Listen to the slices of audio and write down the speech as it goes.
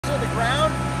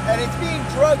and it's being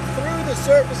drugged through the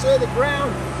surface of the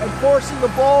ground and forcing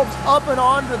the bulbs up and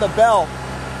onto the belt.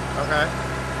 Okay.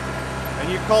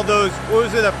 And you call those, what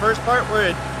was it, the first part where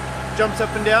it jumps up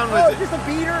and down? Was it just a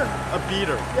beater. A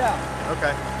beater. Yeah.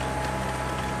 Okay.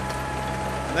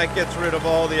 And that gets rid of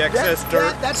all the excess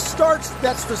dirt. That's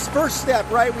the first step,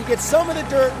 right? We get some of the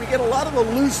dirt, we get a lot of the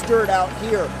loose dirt out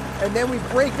here, and then we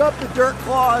break up the dirt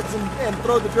clods and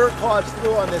throw the dirt clods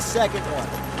through on this second one.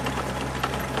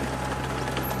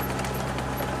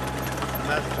 And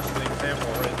that's just an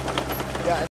example, right? Yeah.